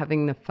Sarah,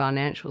 having the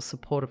financial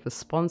support of a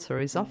sponsor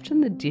is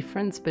often the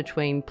difference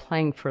between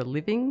playing for a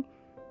living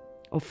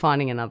or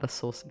finding another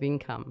source of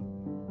income.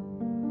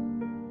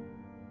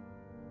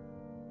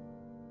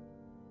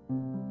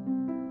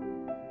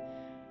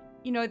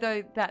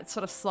 Though, that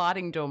sort of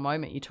sliding door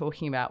moment you're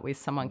talking about with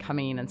someone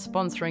coming in and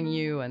sponsoring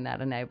you and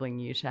that enabling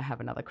you to have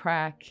another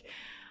crack,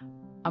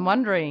 I'm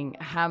wondering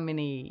how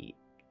many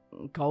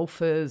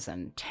golfers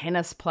and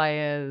tennis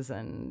players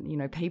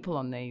and, people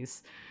on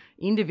these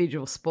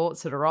individual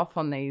sports that are off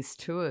on these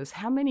tours,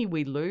 how many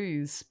we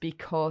lose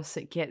because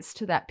it gets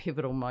to that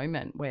pivotal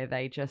moment where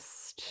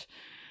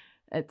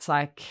it's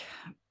like,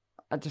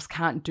 I just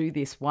can't do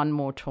this one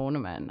more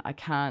tournament. I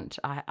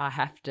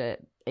have to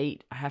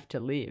eat, I have to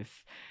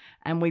live.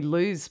 And we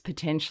lose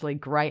potentially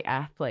great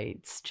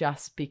athletes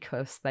just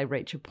because they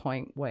reach a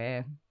point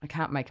where I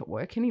can't make it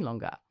work any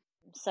longer.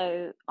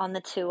 So on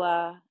the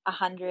tour,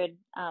 100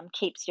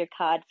 keeps your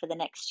card for the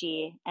next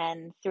year.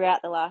 And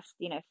throughout the last,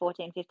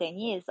 14, 15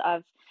 years,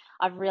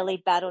 I've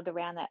really battled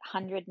around that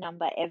 100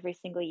 number every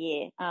single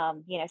year.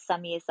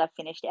 Some years I've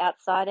finished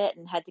outside it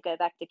and had to go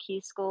back to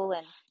Q school.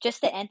 And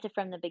just to enter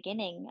from the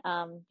beginning,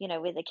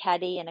 with a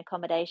caddy and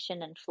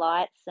accommodation and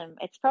flights,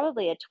 it's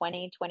probably a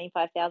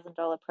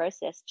 $20,000-$25,000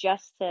 process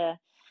just to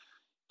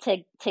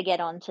get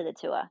onto the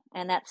tour.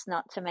 And that's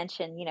not to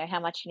mention, how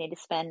much you need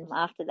to spend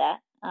after that.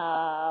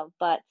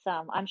 But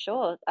I'm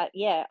sure,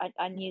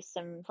 I knew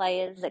some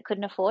players that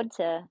couldn't afford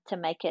to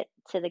make it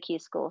to the Q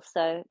school.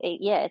 So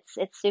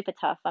it's super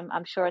tough.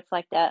 I'm sure it's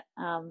like that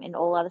in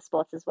all other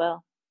sports as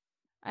well.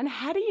 And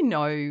how do you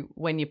know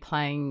when you're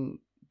playing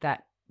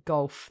that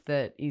golf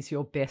that is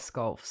your best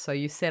golf? So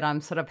you said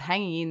I'm sort of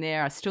hanging in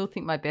there. I still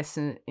think my best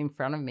in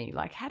front of me.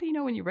 Like, how do you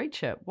know when you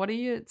reach it? What are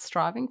you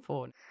striving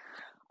for?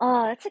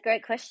 Oh, that's a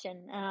great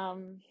question.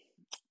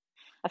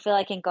 I feel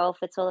like in golf,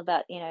 it's all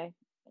about,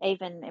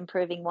 even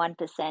improving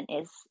 1%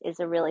 is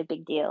a really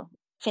big deal.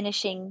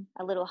 Finishing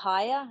a little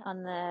higher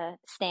on the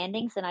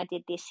standings than I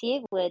did this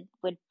year would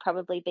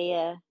probably be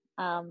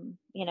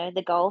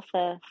the goal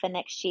for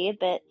next year.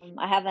 But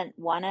I haven't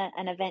won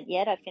an event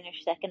yet. I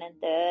finished second and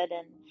third,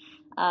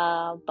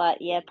 and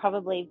but yeah,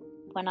 probably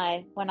when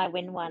I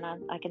win one,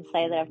 I can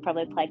say that I've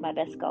probably played my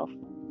best golf.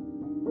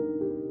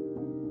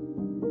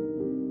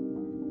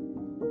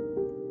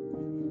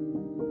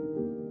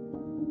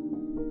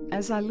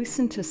 As I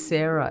listen to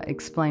Sarah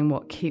explain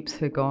what keeps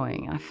her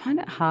going, I find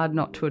it hard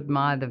not to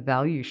admire the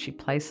value she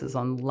places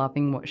on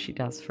loving what she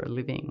does for a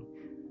living.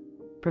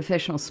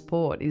 Professional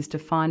sport is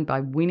defined by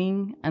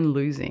winning and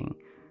losing.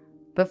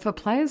 But for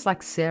players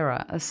like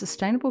Sarah, a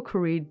sustainable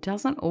career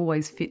doesn't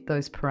always fit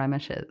those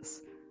parameters.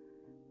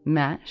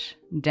 Matt,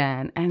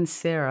 Dan, and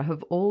Sarah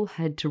have all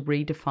had to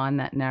redefine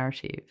that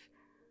narrative.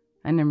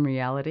 And in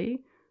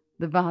reality,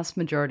 the vast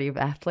majority of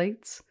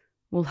athletes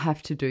will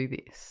have to do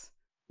this.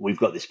 We've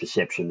got this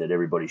perception that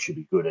everybody should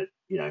be good at,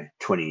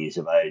 20 years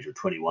of age or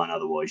 21,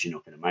 otherwise you're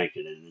not going to make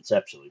it. And it's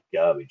absolute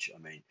garbage.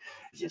 I mean,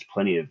 there's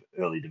plenty of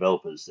early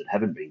developers that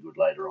haven't been good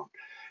later on,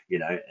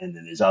 and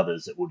then there's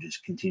others that will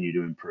just continue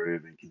to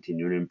improve and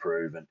continue to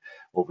improve. And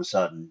all of a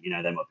sudden, they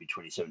might be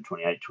 27,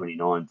 28,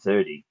 29,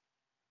 30,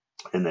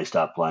 and they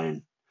start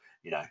playing,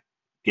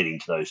 getting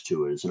to those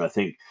tours. And I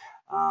think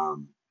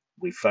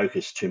we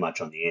focus too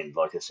much on the end,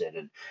 like I said,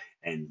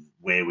 and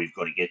where we've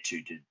got to get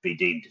to be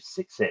deemed a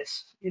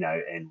success,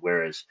 and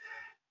whereas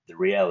the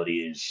reality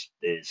is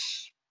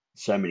there's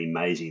so many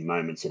amazing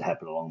moments that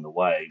happen along the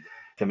way.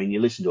 I mean,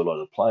 you listen to a lot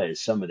of the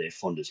players, some of their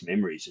fondest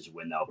memories is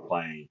when they were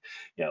playing,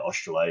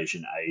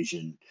 Australasian,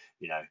 Asian,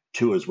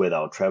 tours where they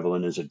were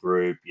traveling as a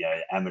group,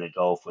 amateur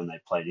golf when they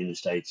played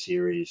interstate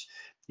series.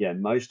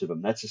 Most of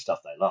them, that's the stuff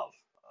they love.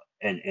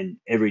 And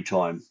every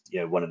time,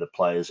 one of the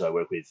players I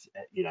work with,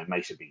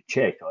 makes a big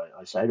check,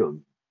 I say to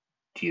them,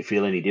 do you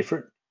feel any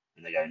different?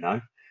 And they go,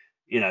 no.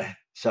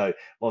 So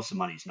whilst the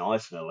money's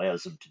nice and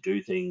allows them to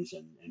do things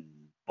and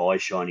buy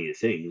shinier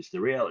things, the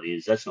reality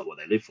is that's not what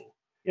they live for.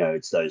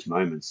 It's those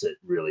moments that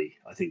really,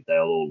 I think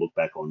they'll all look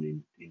back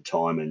on in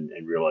time and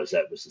realise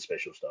that was the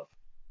special stuff.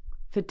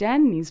 For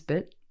Dan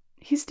Nisbet,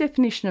 his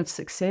definition of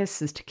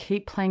success is to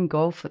keep playing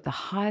golf at the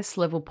highest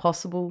level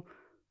possible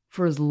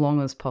for as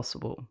long as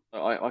possible.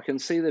 I can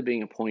see there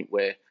being a point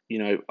where,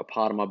 a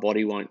part of my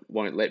body won't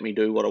let me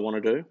do what I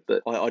want to do,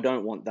 but I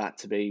don't want that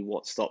to be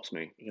what stops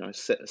me.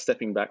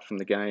 Stepping back from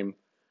the game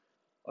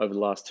over the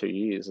last 2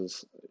 years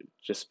has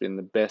just been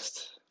the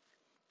best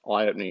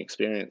eye-opening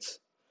experience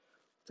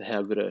to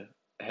how good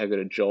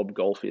a job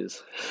golf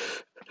is,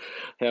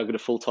 how good a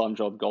full-time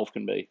job golf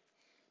can be.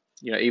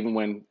 Even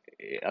when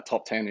a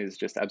top 10 is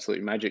just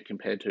absolutely magic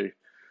compared to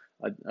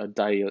a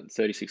day at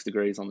 36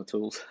 degrees on the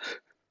tools.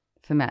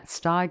 For Matt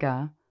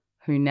Steiger,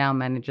 who now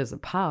manages a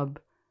pub,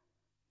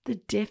 the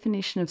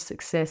definition of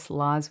success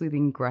lies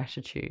within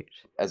gratitude.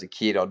 As a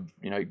kid, I'd,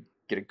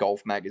 get a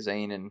golf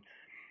magazine and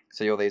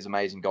see all these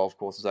amazing golf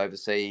courses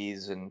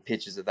overseas and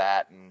pictures of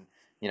that. And,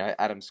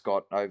 Adam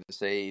Scott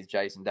overseas,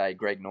 Jason Day,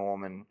 Greg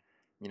Norman,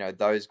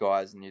 those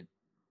guys. And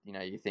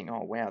you think,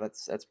 oh, wow,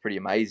 that's pretty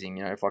amazing.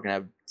 If I can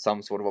have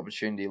some sort of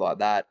opportunity like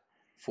that,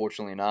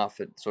 fortunately enough,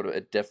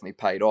 it definitely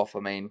paid off.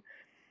 I mean,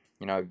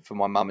 for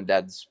my mum and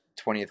dad's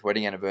 20th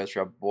wedding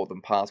anniversary, I bought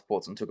them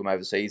passports and took them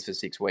overseas for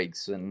 6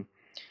 weeks. And,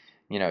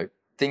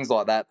 things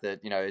like that,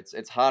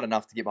 it's hard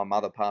enough to get my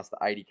mother past the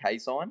 80K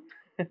sign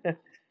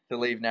to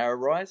leave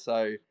Narrabri.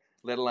 So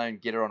let alone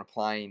get her on a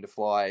plane to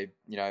fly,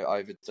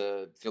 over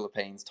to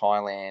Philippines,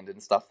 Thailand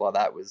and stuff like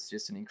that was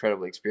just an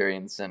incredible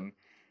experience. And,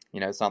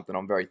 something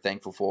I'm very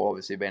thankful for,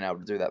 obviously being able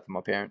to do that for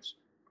my parents.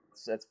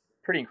 So it's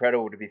pretty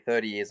incredible to be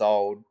 30 years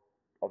old.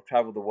 I've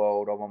travelled the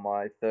world. I'm on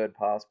my third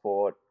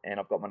passport and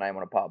I've got my name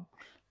on a pub.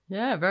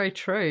 Yeah, very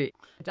true.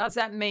 Does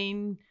that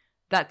mean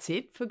that's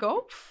it for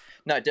golf?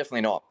 No,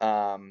 definitely not.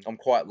 I'm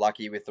quite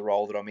lucky with the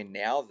role that I'm in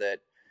now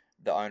that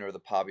the owner of the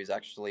pub is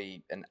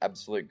actually an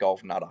absolute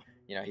golf nutter.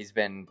 He's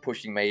been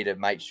pushing me to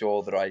make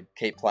sure that I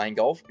keep playing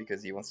golf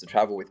because he wants to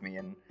travel with me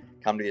and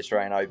come to the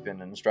Australian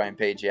Open and Australian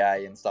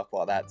PGA and stuff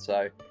like that.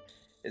 So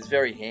it's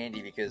very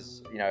handy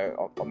because,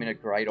 I'm in a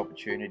great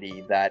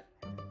opportunity that,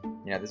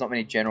 there's not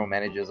many general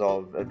managers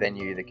of a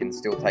venue that can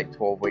still take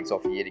 12 weeks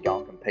off a year to go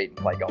and compete and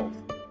play golf.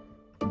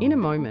 In a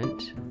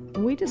moment,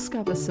 we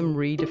discover some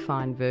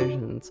redefined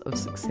versions of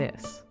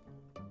success.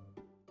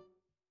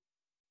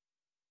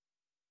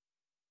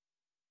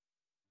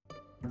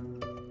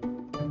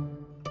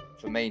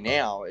 For me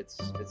now, it's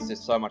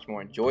just so much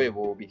more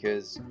enjoyable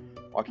because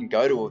I can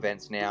go to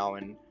events now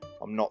and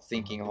I'm not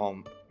thinking,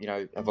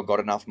 have I got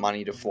enough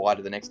money to fly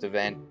to the next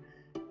event?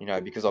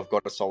 Because I've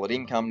got a solid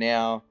income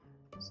now,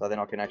 so then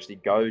I can actually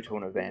go to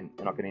an event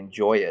and I can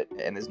enjoy it,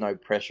 and there's no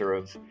pressure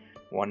of,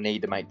 well, I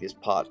need to make this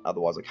putt,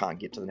 otherwise I can't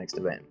get to the next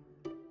event.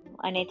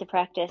 I need to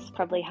practice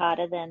probably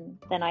harder than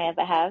I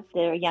ever have.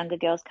 There are younger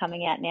girls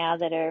coming out now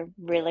that are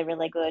really,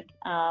 really good,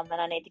 and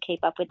I need to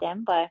keep up with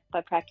them by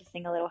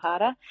practicing a little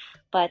harder.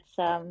 But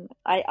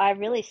I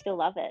really still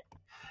love it.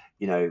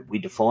 You know, we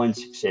define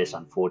success,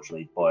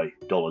 unfortunately, by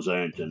dollars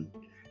earned. And,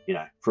 you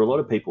know, for a lot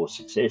of people,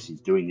 success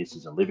is doing this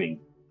as a living,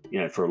 you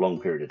know, for a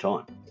long period of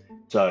time.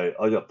 So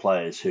I got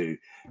players who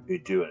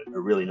do a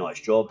really nice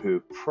job, who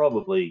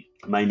probably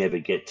may never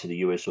get to the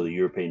US or the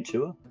European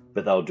tour,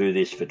 but they'll do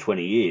this for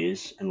 20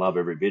 years and love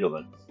every bit of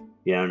it.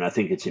 You know, and I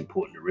think it's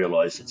important to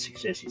realise that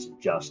success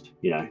isn't just,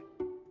 you know,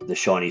 the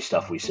shiny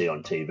stuff we see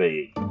on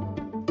TV.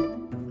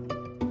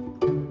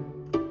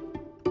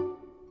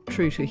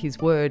 True to his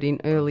word,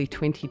 in early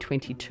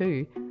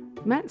 2022,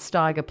 Matt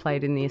Steiger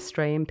played in the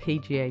Australian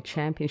PGA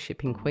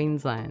Championship in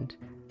Queensland,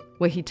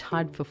 where he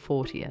tied for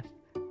 40th.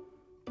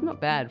 Not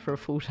bad for a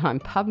full-time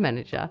pub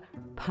manager,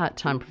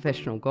 part-time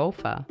professional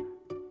golfer.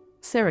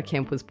 Sarah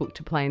Kemp was booked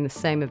to play in the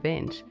same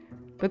event,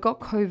 but got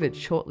COVID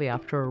shortly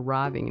after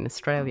arriving in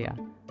Australia.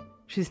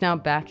 She's now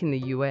back in the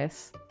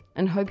US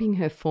and hoping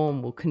her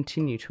form will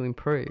continue to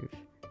improve.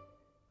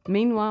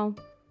 Meanwhile,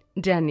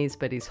 Dan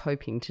Nisbet is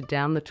hoping to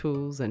down the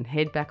tools and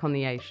head back on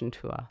the Asian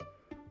tour,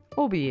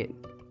 albeit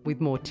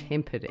with more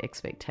tempered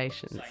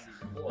expectations.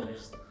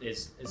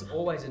 There's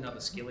always another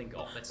skill in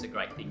golf. That's the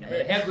great thing. No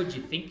matter how good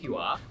you think you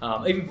are,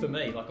 even for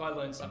me, like I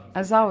learned something.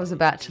 As I was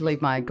about to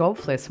leave my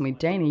golf lesson with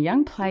Dean, a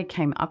young player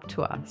came up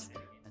to us.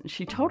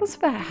 She told us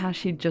about how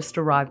she'd just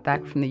arrived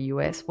back from the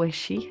US, where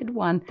she had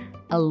won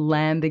a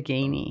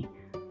Lamborghini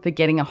for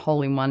getting a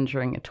hole-in-one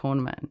during a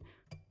tournament.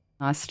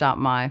 I start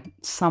my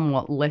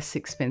somewhat less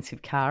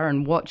expensive car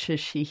and watch as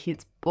she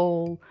hits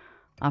ball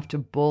after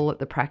ball at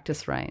the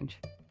practice range.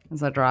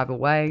 As I drive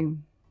away,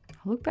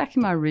 I look back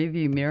in my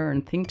rearview mirror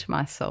and think to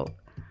myself,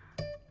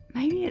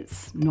 maybe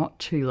it's not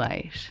too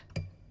late.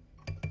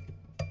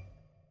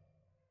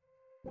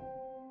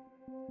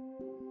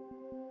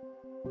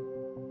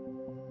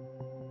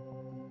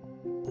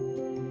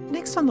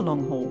 Next on The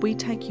Long Haul, we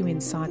take you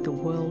inside the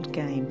world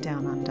game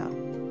down under.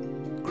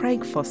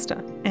 Craig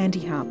Foster,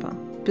 Andy Harper,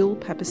 Bill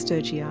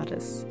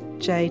Papasturgiadis,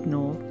 Jade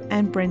North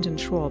and Brendan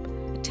Schwab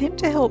attempt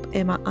to help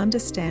Emma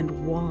understand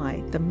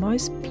why the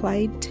most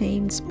played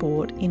team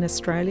sport in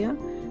Australia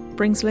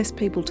brings less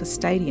people to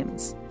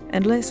stadiums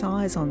and less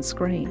eyes on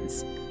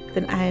screens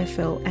than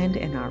AFL and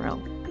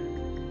NRL.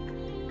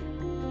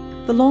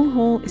 The Long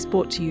Haul is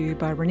brought to you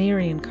by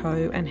Ranieri &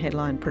 Co and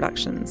Headline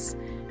Productions.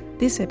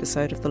 This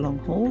episode of The Long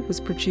Haul was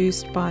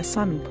produced by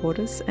Simon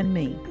Portis and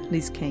me,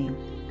 Liz Keane.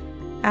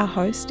 Our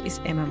host is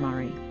Emma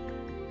Murray.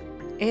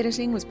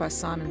 Editing was by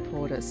Simon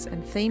Portis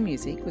and theme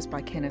music was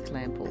by Kenneth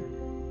Lample.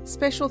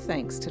 Special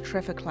thanks to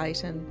Trevor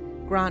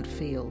Clayton, Grant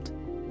Field,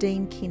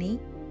 Dean Kinney,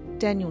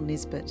 Daniel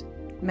Nisbet,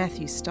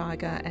 Matthew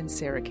Steiger and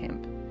Sarah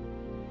Kemp.